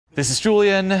This is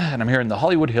Julian, and I'm here in the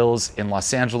Hollywood Hills in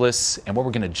Los Angeles, and what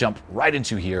we're going to jump right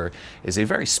into here is a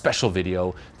very special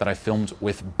video that I filmed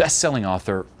with best-selling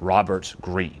author Robert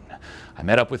Greene. I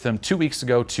met up with him 2 weeks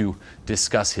ago to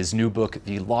discuss his new book,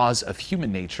 The Laws of Human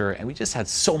Nature, and we just had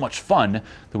so much fun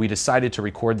that we decided to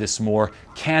record this more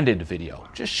candid video,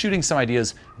 just shooting some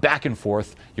ideas back and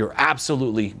forth. You're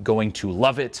absolutely going to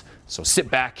love it, so sit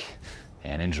back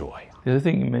and enjoy. The other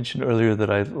thing you mentioned earlier that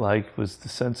I liked was the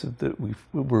sense of that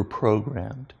we're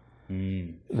programmed,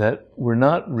 that we're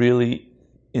not really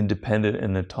independent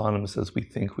and autonomous as we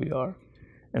think we are.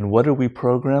 And what are we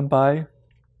programmed by?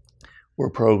 We're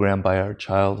programmed by our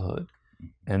childhood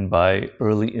and by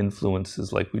early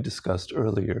influences like we discussed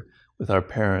earlier with our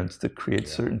parents that create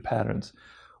certain patterns.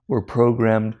 We're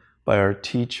programmed by our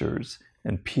teachers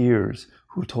and peers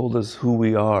who told us who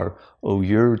we are. Oh,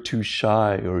 you're too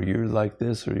shy, or you're like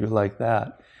this, or you're like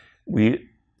that.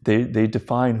 They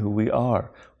define who we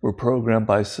are. We're programmed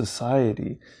by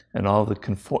society and all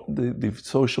the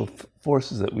social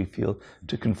forces that we feel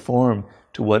to conform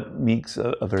to what makes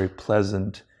a very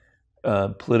pleasant,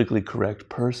 politically correct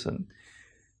person.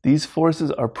 These forces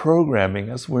are programming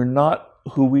us. We're not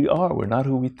who we are. We're not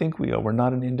who we think we are. We're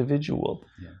not an individual.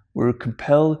 Yeah. We're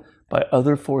compelled by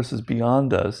other forces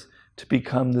beyond us to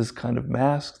become this kind of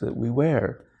mask that we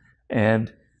wear.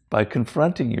 And by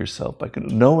confronting yourself, by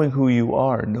knowing who you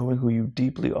are, knowing who you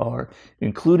deeply are,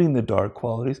 including the dark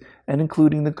qualities and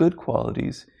including the good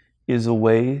qualities, is a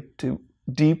way to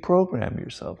deprogram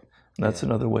yourself. And that's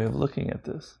another way of looking at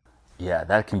this. Yeah,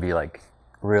 that can be like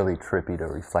really trippy to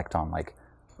reflect on, like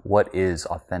what is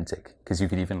authentic? Because you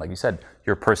could even, like you said,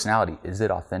 your personality, is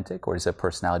it authentic, or is it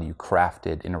personality you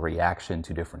crafted in a reaction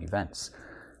to different events?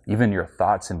 Even your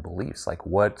thoughts and beliefs, like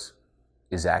what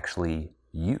is actually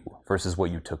you versus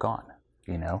what you took on,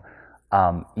 you know?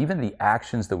 Even the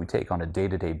actions that we take on a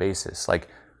day-to-day basis, like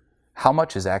how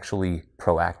much is actually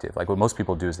proactive? Like what most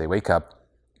people do is they wake up,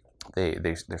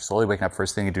 they're slowly waking up,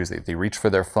 first thing they do is they reach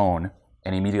for their phone,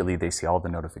 and immediately they see all the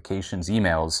notifications,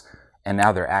 emails, and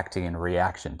now they're acting in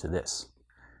reaction to this.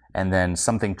 And then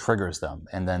something triggers them,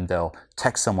 and then they'll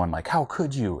text someone like, how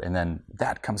could you? And then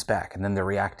that comes back, and then they're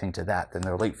reacting to that, then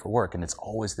they're late for work, and it's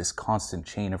always this constant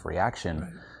chain of reaction.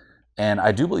 Right. And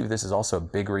I do believe this is also a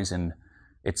big reason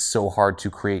it's so hard to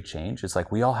create change. It's like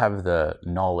we all have the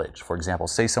knowledge. For example,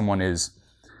 say someone is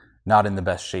not in the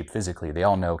best shape physically. They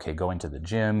all know, okay, going to the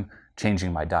gym,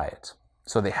 changing my diet.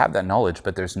 So they have that knowledge,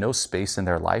 but there's no space in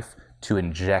their life to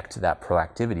inject that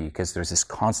proactivity because there's this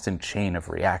constant chain of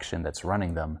reaction that's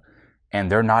running them,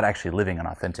 and they're not actually living an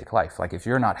authentic life. Like if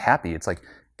you're not happy, it's like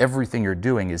everything you're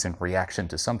doing is in reaction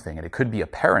to something, and it could be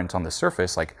apparent on the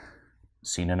surface, like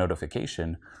seeing a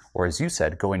notification, or as you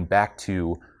said, going back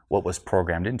to what was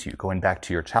programmed into you, going back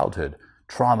to your childhood,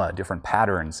 trauma, different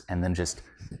patterns, and then just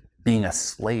being a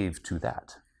slave to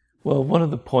that. Well, one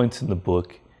of the points in the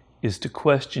book is to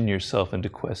question yourself and to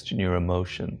question your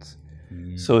emotions.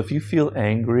 So if you feel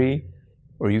angry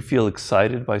or you feel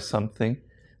excited by something,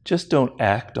 just don't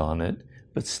act on it,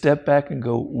 but step back and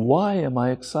go, why am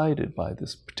I excited by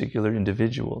this particular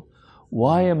individual?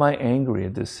 Why am I angry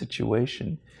at this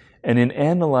situation? And in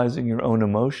analyzing your own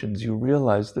emotions, you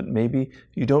realize that maybe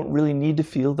you don't really need to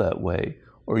feel that way,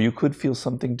 or you could feel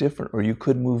something different, or you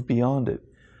could move beyond it.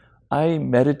 I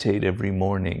meditate every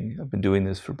morning. I've been doing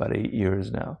this for about 8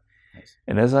 years now. Nice.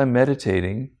 And as I'm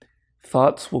meditating,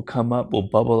 thoughts will come up, will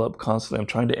bubble up constantly. I'm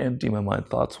trying to empty my mind.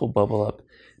 Thoughts will bubble up.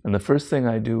 And the first thing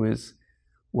I do is,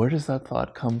 where does that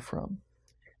thought come from?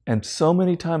 And so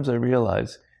many times I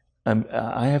realize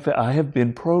I have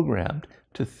been programmed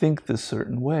to think this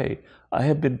certain way. I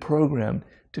have been programmed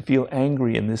to feel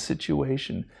angry in this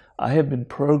situation. I have been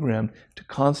programmed to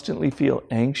constantly feel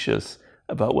anxious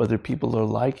about whether people are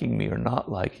liking me or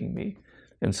not liking me.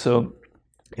 And so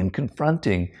in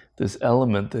confronting this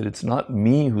element that it's not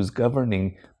me who's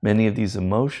governing many of these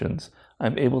emotions,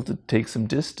 I'm able to take some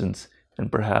distance and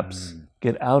perhaps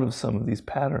get out of some of these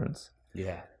patterns.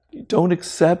 Yeah. Don't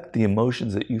accept the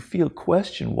emotions that you feel.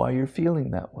 Question why you're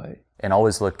feeling that way. And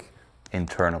always look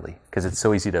internally, because it's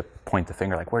so easy to point the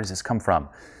finger, like, where does this come from?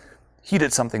 He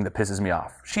did something that pisses me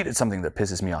off. She did something that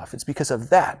pisses me off. It's because of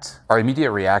that. Our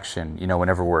immediate reaction, you know,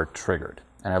 whenever we're triggered,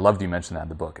 and I loved you mentioned that in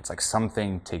the book, it's like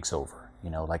something takes over. You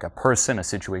know, like a person, a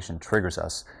situation triggers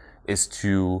us, is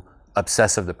to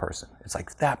obsess of the person. It's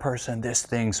like that person, this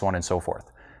thing, so on and so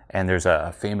forth. And there's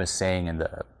a famous saying in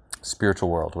the spiritual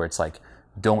world where it's like,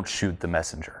 don't shoot the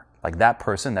messenger. Like that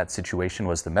person, that situation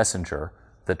was the messenger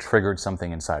that triggered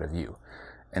something inside of you.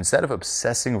 Instead of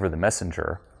obsessing over the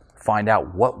messenger, find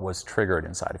out what was triggered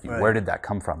inside of you. Right. Where did that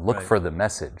come from? Look for the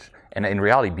message. And in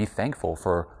reality, be thankful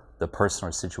for the person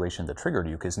or situation that triggered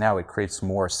you, because now it creates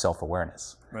more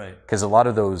self-awareness. Right. Because a lot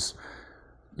of those,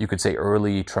 you could say,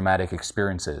 early traumatic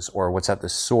experiences, or what's at the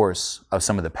source of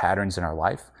some of the patterns in our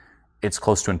life, it's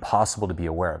close to impossible to be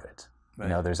aware of it. Right.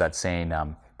 You know, there's that saying,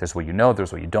 there's what you know,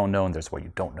 there's what you don't know, and there's what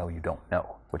you don't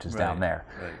know, which is down there.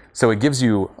 Right. So it gives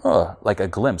you like a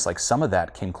glimpse, like some of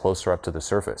that came closer up to the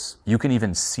surface. You can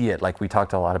even see it, like we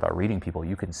talked a lot about reading people,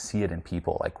 you can see it in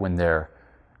people, like when they're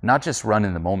not just run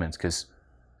in the moments, because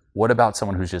what about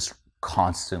someone who's just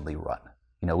constantly run?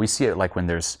 You know, we see it like when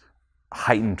there's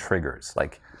heightened triggers,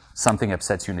 like something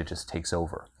upsets you and it just takes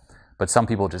over. But some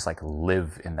people just like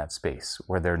live in that space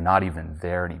where they're not even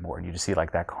there anymore. And you just see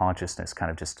like that consciousness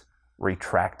kind of just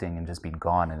retracting and just being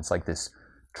gone. And it's like this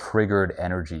triggered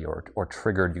energy or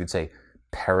triggered, you could say,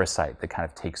 parasite that kind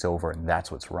of takes over, and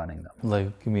that's what's running them.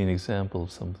 Like, give me an example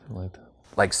of something like that.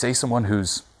 Like say someone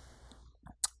who's,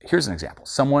 here's an example.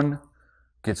 Someone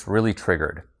gets really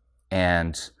triggered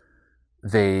and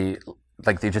they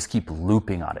just keep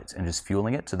looping on it and just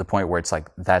fueling it to the point where it's like,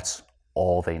 that's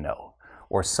all they know.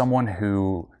 Or someone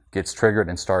who gets triggered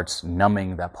and starts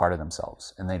numbing that part of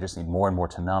themselves, and they just need more and more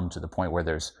to numb to the point where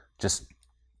there's just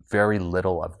very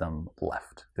little of them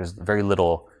left. There's very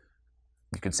little,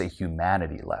 you could say,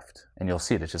 humanity left. And you'll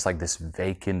see it, it's just like this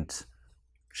vacant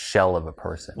shell of a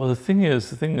person. Well, the thing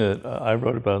that I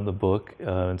wrote about in the book,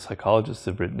 and psychologists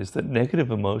have written, is that negative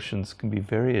emotions can be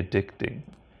very addicting.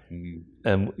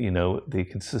 And, you know, they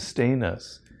can sustain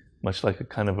us, much like a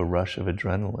kind of a rush of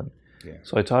adrenaline. Yeah.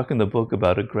 So I talk in the book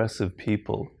about aggressive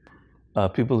people,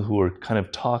 people who are kind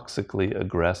of toxically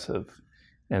aggressive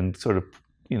and sort of,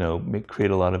 you know,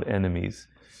 create a lot of enemies.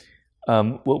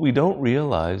 What we don't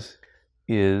realize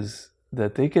is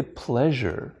that they get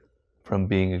pleasure from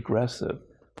being aggressive,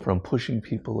 from pushing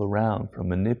people around, from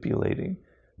manipulating,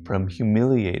 from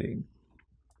humiliating.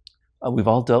 We've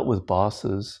all dealt with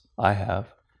bosses, I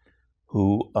have,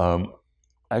 who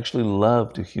actually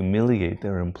love to humiliate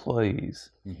their employees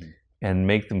and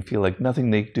make them feel like nothing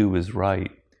they do is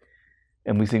right.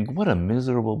 And we think, what a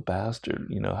miserable bastard,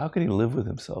 you know, how can he live with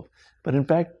himself? But in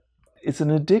fact, it's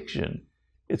an addiction.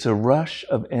 It's a rush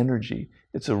of energy.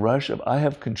 It's a rush of, I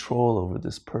have control over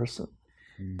this person.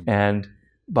 And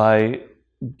by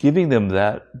giving them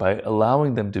that, by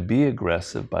allowing them to be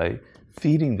aggressive, by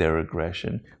feeding their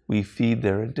aggression, we feed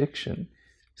their addiction.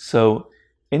 So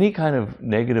any kind of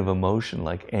negative emotion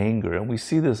like anger, and we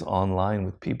see this online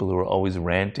with people who are always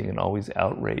ranting and always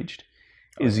outraged,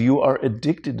 is you are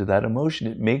addicted to that emotion.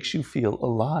 It makes you feel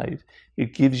alive.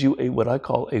 It gives you what I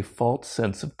call a false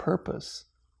sense of purpose.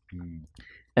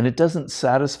 And it doesn't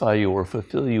satisfy you or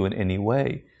fulfill you in any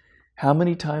way. How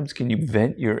many times can you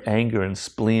vent your anger and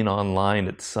spleen online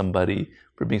at somebody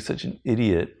for being such an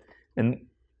idiot, and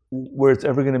where it's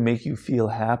ever going to make you feel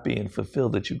happy and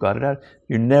fulfilled that you got it out?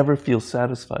 You never feel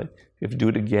satisfied. You have to do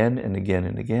it again and again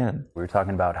and again. We were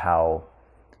talking about how,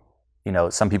 you know,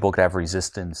 some people could have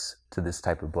resistance to this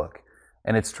type of book.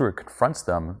 And it's true, it confronts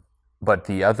them. But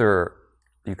the other,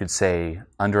 you could say,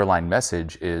 underlying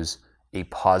message is a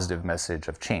positive message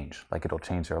of change. Like it'll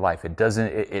change their life. It doesn't,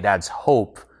 it adds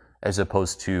hope as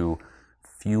opposed to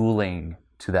fueling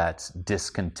to that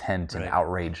discontent and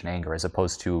outrage and anger, as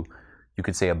opposed to, you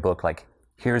could say, a book like,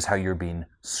 here's how you're being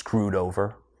screwed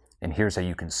over, and here's how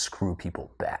you can screw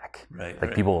people back.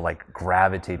 People like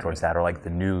gravitate towards that, or like the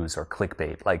news or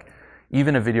clickbait. Like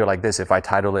even a video like this, if I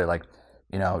title it like,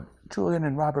 you know, Julien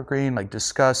and Robert Greene like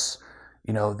discuss,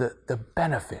 you know, the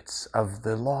benefits of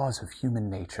the laws of human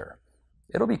nature,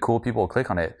 it'll be cool, people will click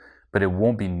on it, but it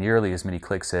won't be nearly as many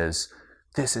clicks as,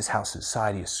 this is how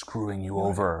society is screwing you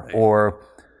over,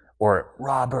 or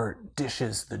Robert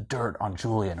dishes the dirt on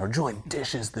Julien, or Julien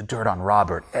dishes the dirt on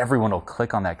Robert. Everyone will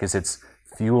click on that because it's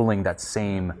fueling that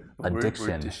same addiction.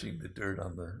 We're dishing the dirt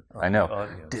on the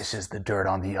audience. Dishes the dirt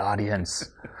on the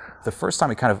audience. The first time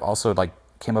it kind of also like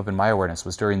came up in my awareness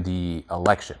was during the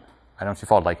election. I don't know if you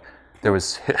followed, like there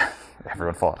was,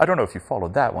 everyone followed. I don't know if you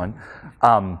followed that one.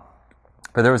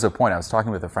 But there was a point, I was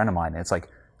talking with a friend of mine, and it's like,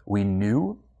 we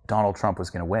knew Donald Trump was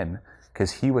going to win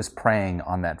because he was preying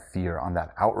on that fear, on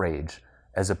that outrage,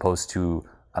 as opposed to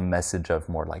a message of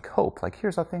more like hope. Like,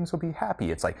 here's how things will be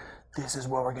happy. It's like, this is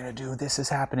what we're going to do. This is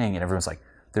happening. And everyone's like,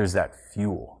 there's that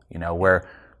fuel, you know, where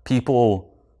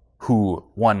people who,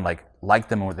 one, liked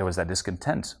them, or there was that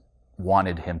discontent,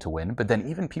 wanted him to win. But then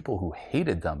even people who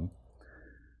hated them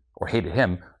or hated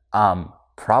him,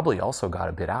 probably also got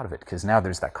a bit out of it, because now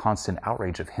there's that constant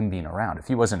outrage of him being around. If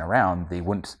he wasn't around, they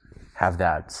wouldn't have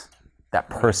that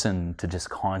person to just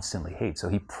constantly hate. So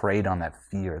he preyed on that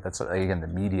fear. That's, again, the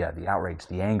media, the outrage,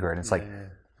 the anger, and it's like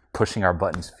pushing our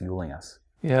buttons, fueling us.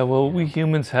 Yeah, well, we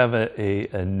humans have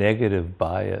a negative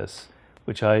bias,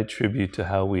 which I attribute to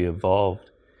how we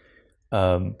evolved.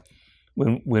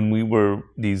 When we were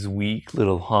these weak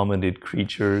little hominid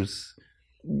creatures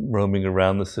roaming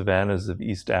around the savannas of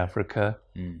East Africa,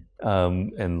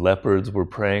 and leopards were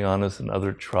preying on us and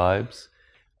other tribes,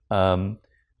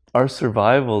 our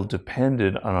survival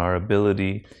depended on our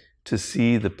ability to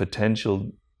see the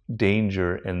potential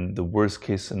danger and the worst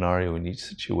case scenario in each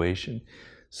situation.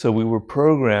 So we were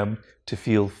programmed to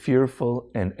feel fearful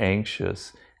and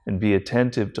anxious and be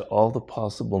attentive to all the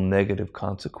possible negative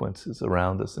consequences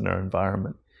around us in our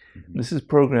environment. This is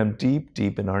programmed deep,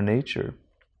 deep in our nature,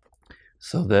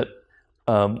 so that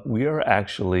we are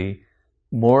actually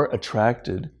more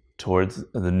attracted towards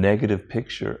the negative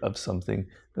picture of something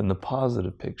than the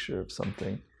positive picture of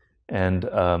something.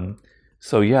 And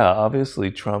so yeah,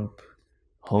 obviously Trump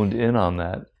honed in on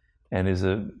that and is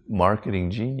a marketing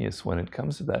genius when it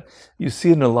comes to that. You see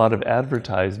it in a lot of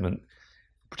advertisement,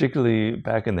 particularly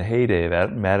back in the heyday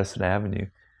of Madison Avenue,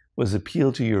 was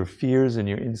appeal to your fears and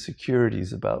your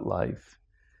insecurities about life.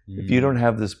 If you don't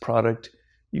have this product,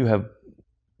 you have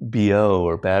BO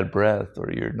or bad breath, or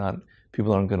you're not,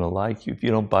 people aren't going to like you if you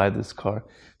don't buy this car.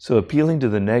 So appealing to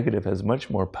the negative has much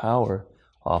more power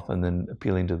often than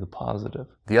appealing to the positive.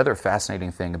 The other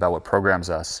fascinating thing about what programs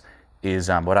us is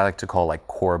what I like to call like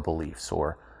core beliefs,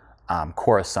 or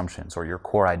core assumptions, or your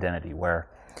core identity, where,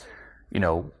 you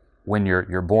know, when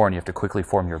you're born, you have to quickly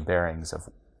form your bearings of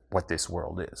what this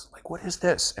world is. Like, what is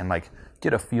this? And like,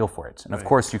 get a feel for it. And of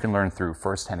course, you can learn through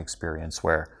firsthand experience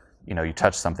where, you know, you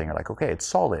touch something, you're like, okay, it's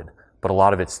solid. But a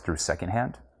lot of it's through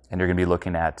secondhand. And you're going to be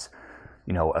looking at,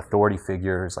 you know, authority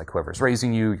figures, like whoever's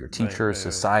raising you, your teachers,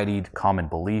 society, common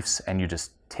beliefs, and you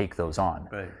just take those on.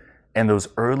 And those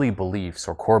early beliefs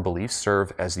or core beliefs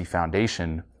serve as the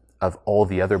foundation of all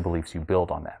the other beliefs you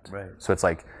build on that. So it's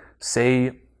like,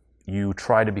 say you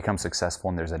try to become successful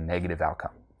and there's a negative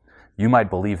outcome. You might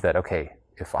believe that, okay,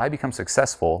 if I become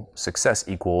successful, success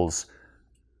equals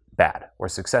bad, or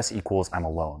success equals I'm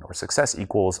alone, or success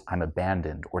equals I'm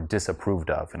abandoned or disapproved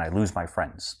of and I lose my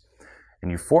friends.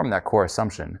 And you form that core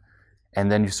assumption,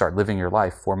 and then you start living your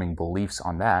life forming beliefs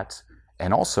on that.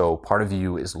 And also part of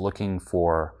you is looking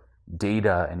for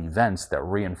data and events that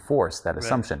reinforce that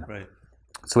assumption.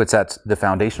 So it's at the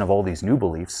foundation of all these new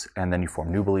beliefs, and then you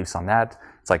form new beliefs on that.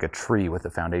 It's like a tree with a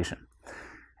foundation.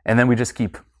 And then we just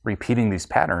keep repeating these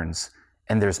patterns,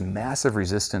 and there's massive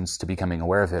resistance to becoming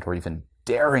aware of it or even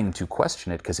daring to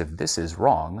question it, because if this is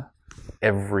wrong,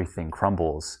 everything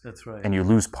crumbles. And you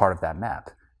lose part of that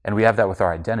map. And we have that with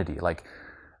our identity. Like,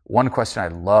 one question I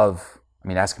love, I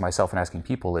mean, asking myself and asking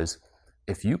people is,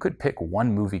 if you could pick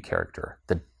one movie character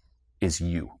that is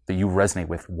you, that you resonate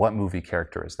with, what movie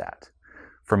character is that?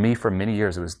 For me, for many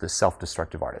years, it was the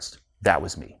self-destructive artist. That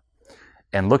was me.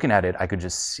 And looking at it, I could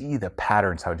just see the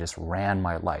patterns, how it just ran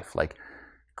my life, like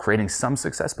creating some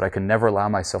success, but I could never allow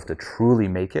myself to truly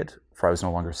make it, for I was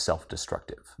no longer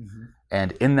self-destructive.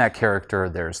 And in that character,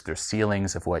 there's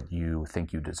ceilings of what you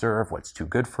think you deserve, what's too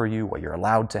good for you, what you're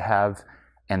allowed to have.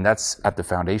 And that's at the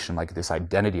foundation, like this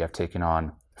identity I've taken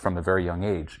on from a very young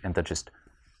age, and that just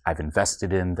I've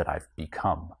invested in, that I've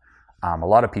become. A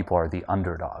lot of people are the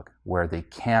underdog, where they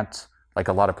can't, like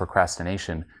a lot of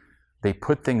procrastination, they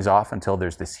put things off until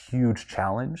there's this huge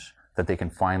challenge that they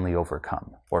can finally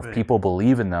overcome. Or if people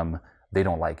believe in them, they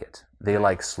don't like it. They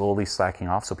like slowly slacking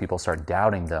off, so people start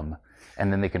doubting them,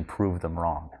 and then they can prove them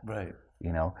wrong.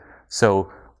 You know?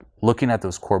 So looking at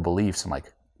those core beliefs, I'm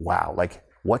like, wow, like,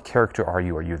 what character are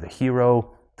you? Are you the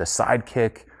hero, the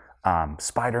sidekick,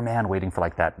 Spider-Man, waiting for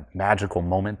like that magical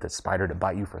moment, that spider to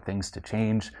bite you, for things to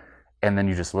change? And then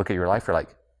you just look at your life, you're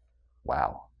like,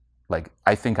 wow, like,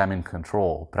 I think I'm in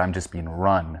control, but I'm just being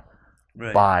run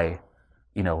by,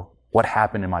 you know, what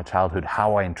happened in my childhood,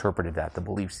 how I interpreted that, the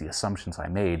beliefs, the assumptions I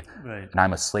made, and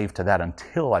I'm a slave to that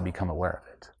until I become aware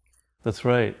of it. That's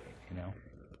right. You know?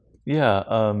 Yeah,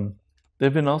 there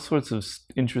have been all sorts of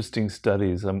interesting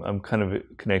studies. I'm kind of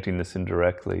connecting this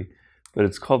indirectly, but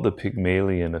it's called the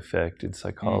Pygmalion effect in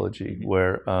psychology,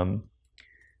 where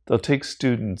they'll take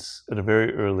students at a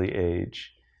very early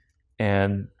age,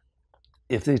 and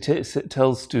if they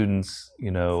tell students,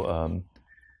 you know,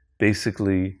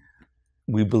 basically,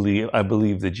 I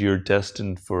believe that you're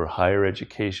destined for higher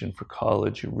education, for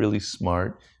college, you're really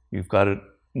smart, you've got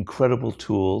incredible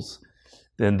tools,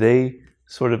 then they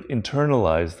sort of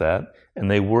internalize that,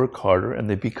 and they work harder, and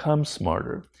they become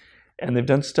smarter. And they've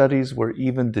done studies where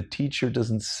even the teacher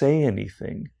doesn't say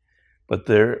anything, but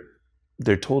they're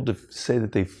told to say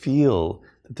that they feel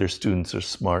that their students are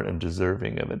smart and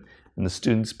deserving of it. And the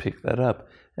students pick that up.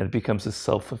 and it becomes a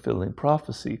self-fulfilling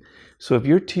prophecy. So if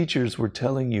your teachers were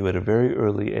telling you at a very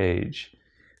early age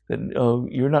that, oh,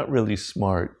 you're not really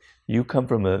smart, you come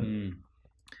from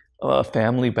a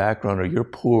family background, or you're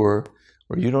poor,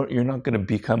 or you're not going to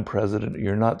become president, or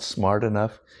you're not smart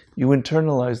enough, you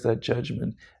internalize that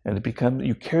judgment, and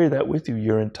you carry that with you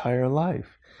your entire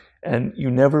life. And you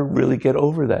never really get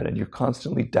over that, and you're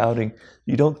constantly doubting.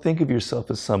 You don't think of yourself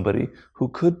as somebody who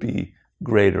could be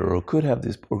greater, or could have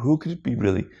this, or who could be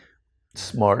really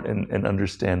smart and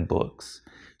understand books.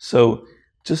 So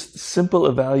just simple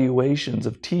evaluations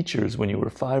of teachers when you were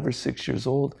 5 or 6 years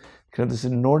old can have this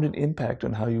inordinate impact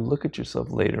on how you look at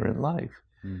yourself later in life.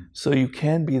 So you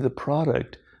can be the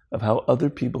product of how other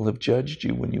people have judged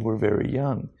you when you were very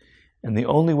young. And the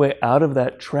only way out of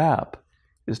that trap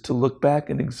is to look back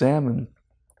and examine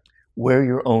where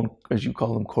your own, as you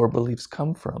call them, core beliefs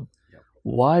come from. Yep.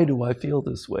 Why do I feel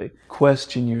this way?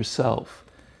 Question yourself.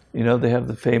 You know, they have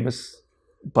the famous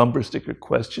bumper sticker,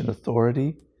 question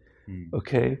authority.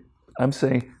 Okay, I'm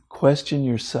saying question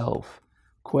yourself.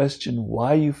 Question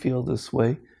why you feel this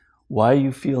way, why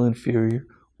you feel inferior,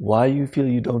 why you feel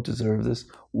you don't deserve this,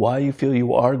 why you feel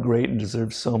you are great and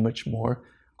deserve so much more.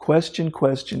 Question,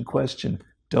 question, question.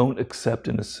 Don't accept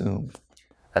and assume.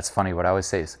 That's funny. What I always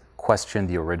say is question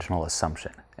the original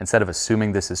assumption. Instead of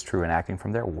assuming this is true and acting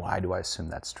from there, why do I assume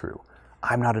that's true?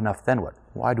 I'm not enough, then what?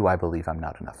 Why do I believe I'm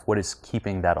not enough? What is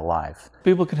keeping that alive?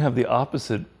 People can have the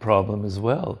opposite problem as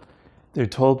well. They're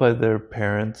told by their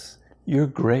parents, you're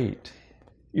great.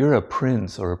 You're a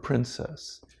prince or a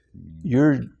princess.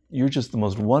 You're just the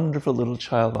most wonderful little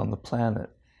child on the planet.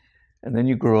 And then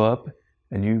you grow up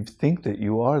and you think that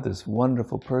you are this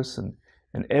wonderful person,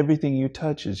 and everything you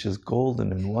touch is just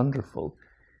golden and wonderful.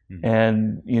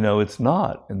 And, you know, it's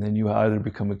not. And then you either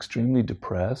become extremely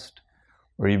depressed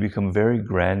or you become very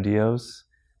grandiose.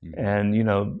 And, you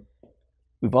know,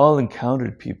 we've all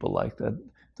encountered people like that,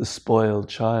 the spoiled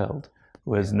child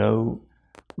who has no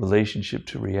relationship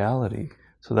to reality.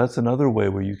 So that's another way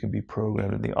where you can be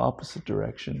programmed in the opposite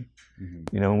direction.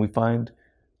 You know, and we find,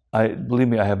 believe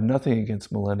me, I have nothing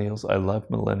against millennials. I love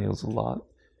millennials a lot.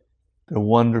 They're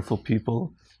wonderful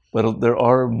people, but there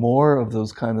are more of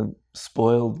those kind of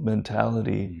spoiled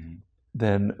mentality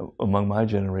than among my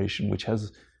generation, which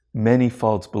has many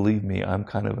faults. Believe me, I'm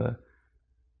kind of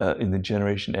in the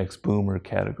Generation X boomer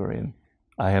category, and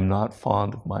I am not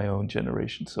fond of my own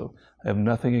generation, so I have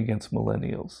nothing against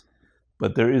millennials.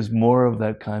 But there is more of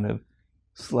that kind of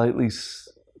slightly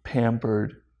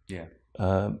pampered,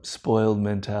 spoiled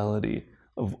mentality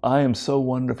of, I am so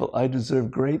wonderful, I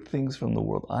deserve great things from the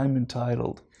world, I'm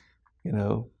entitled, you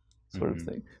know, sort of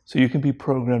thing. So you can be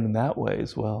programmed in that way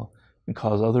as well and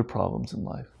cause other problems in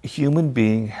life. A human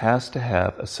being has to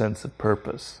have a sense of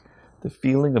purpose. The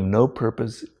feeling of no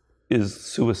purpose is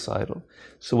suicidal.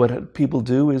 So what people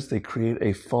do is they create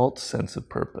a false sense of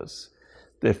purpose.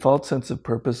 Their false sense of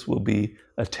purpose will be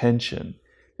attention.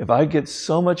 If I get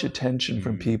so much attention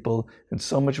from people and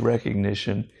so much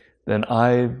recognition, then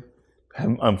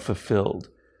I'm fulfilled.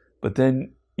 But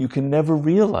then you can never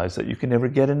realize that. You can never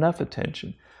get enough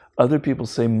attention. Other people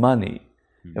say money.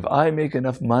 If I make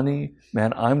enough money,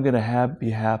 man, I'm going to be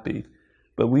happy.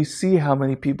 But we see how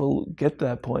many people get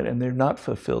that point and they're not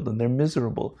fulfilled and they're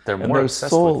miserable. They're more obsessed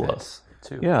soulless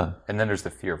with it, too. Yeah. And then there's the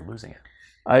fear of losing it.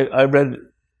 I read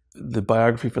the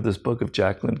biography for this book of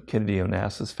Jacqueline Kennedy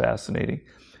Onassis, fascinating.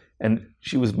 And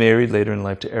she was married later in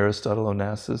life to Aristotle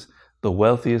Onassis, the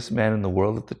wealthiest man in the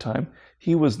world at the time.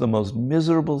 He was the most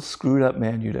miserable, screwed up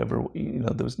man you'd ever,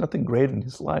 there was nothing great in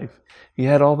his life. He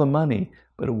had all the money,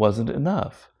 but it wasn't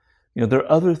enough. There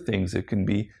are other things. It can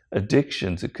be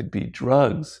addictions, it could be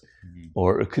drugs,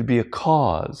 or it could be a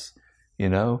cause,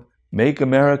 make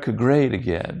America great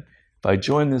again. If I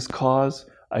join this cause,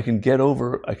 I can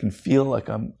feel like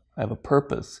I have a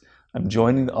purpose. I'm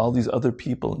joining all these other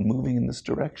people and moving in this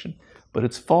direction. But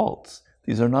it's false.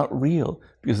 These are not real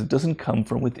because it doesn't come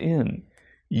from within.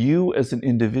 You as an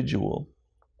individual,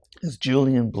 as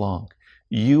Julien Blanc,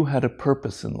 you had a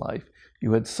purpose in life.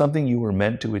 You had something you were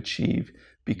meant to achieve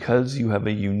because you have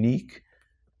a unique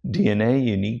DNA,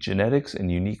 unique genetics, and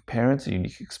unique parents, a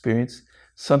unique experience.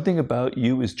 Something about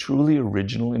you is truly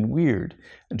original and weird.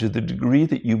 And to the degree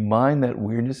that you mine that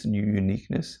weirdness and your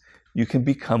uniqueness, you can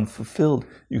become fulfilled.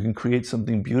 You can create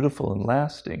something beautiful and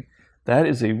lasting. That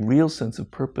is a real sense of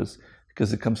purpose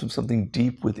because it comes from something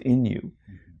deep within you.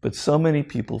 But so many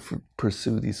people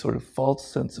pursue these sort of false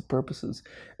sense of purposes.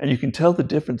 And you can tell the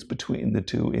difference between the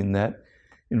two in that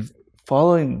in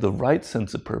following the right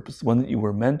sense of purpose, the one that you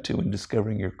were meant to, in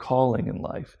discovering your calling in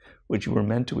life, what you were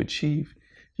meant to achieve,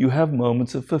 you have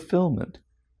moments of fulfillment.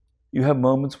 You have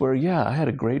moments where, yeah, I had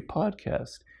a great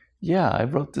podcast. Yeah, I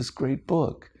wrote this great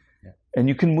book. Yeah. And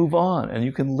you can move on and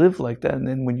you can live like that. And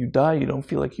then when you die, you don't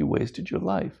feel like you wasted your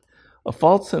life. A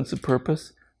false sense of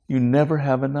purpose, you never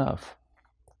have enough.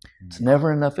 It's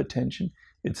never enough attention.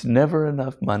 It's never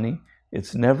enough money.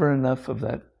 It's never enough of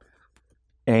that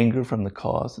anger from the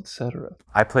cause, etc.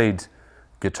 I played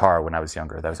guitar when I was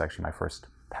younger. That was actually my first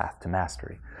path to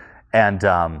mastery. And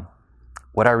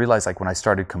what I realized, like when I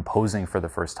started composing for the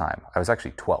first time, I was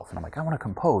actually 12, and I'm like, I want to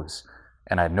compose.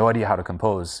 And I had no idea how to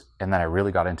compose. And then I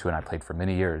really got into it, and I played for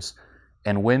many years.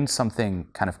 And when something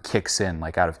kind of kicks in,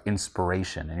 like out of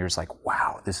inspiration, and you're just like,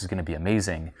 wow, this is going to be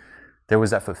amazing, there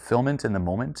was that fulfillment in the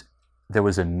moment. There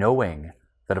was a knowing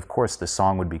that, of course, the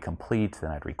song would be complete,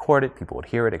 then I'd record it, people would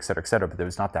hear it, et cetera, but there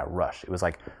was not that rush. It was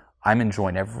like, I'm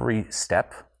enjoying every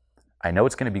step. I know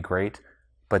it's going to be great,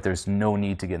 but there's no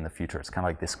need to get in the future. It's kind of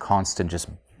like this constant just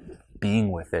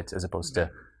being with it, as opposed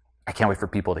to, I can't wait for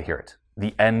people to hear it.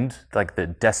 The end, like the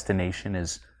destination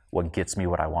is what gets me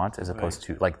what I want, as opposed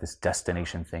to like this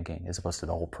destination thinking, as opposed to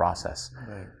the whole process.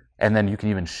 Right. And then you can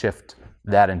even shift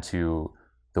that into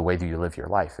the way that you live your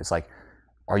life. It's like,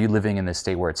 are you living in this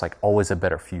state where it's like always a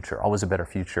better future, always a better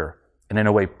future? And in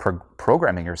a way,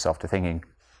 programming yourself to thinking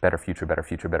better future, better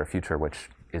future, better future, which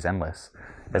is endless,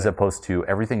 as opposed to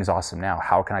everything's awesome now.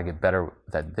 How can I get better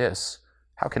than this?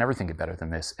 How can everything get better than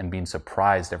this? And being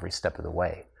surprised every step of the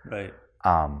way. Right.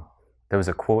 There was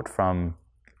a quote from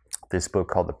this book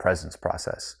called The Presence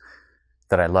Process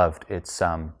that I loved. It's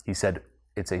he said,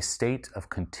 it's a state of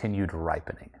continued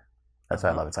ripening. That's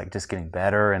what I love. It's like just getting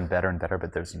better and better and better,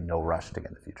 but there's no rush to get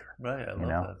in the future. Right, I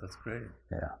love that. That's great.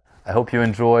 Yeah. I hope you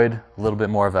enjoyed a little bit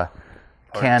more of a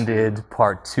candid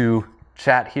part 2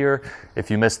 chat here.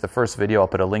 If you missed the first video, I'll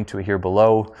put a link to it here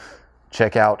below.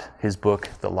 Check out his book,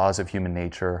 The Laws of Human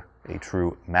Nature, a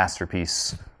true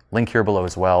masterpiece. Link here below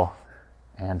as well.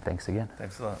 And thanks again.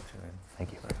 Thanks a lot, Julian.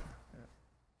 Thank you.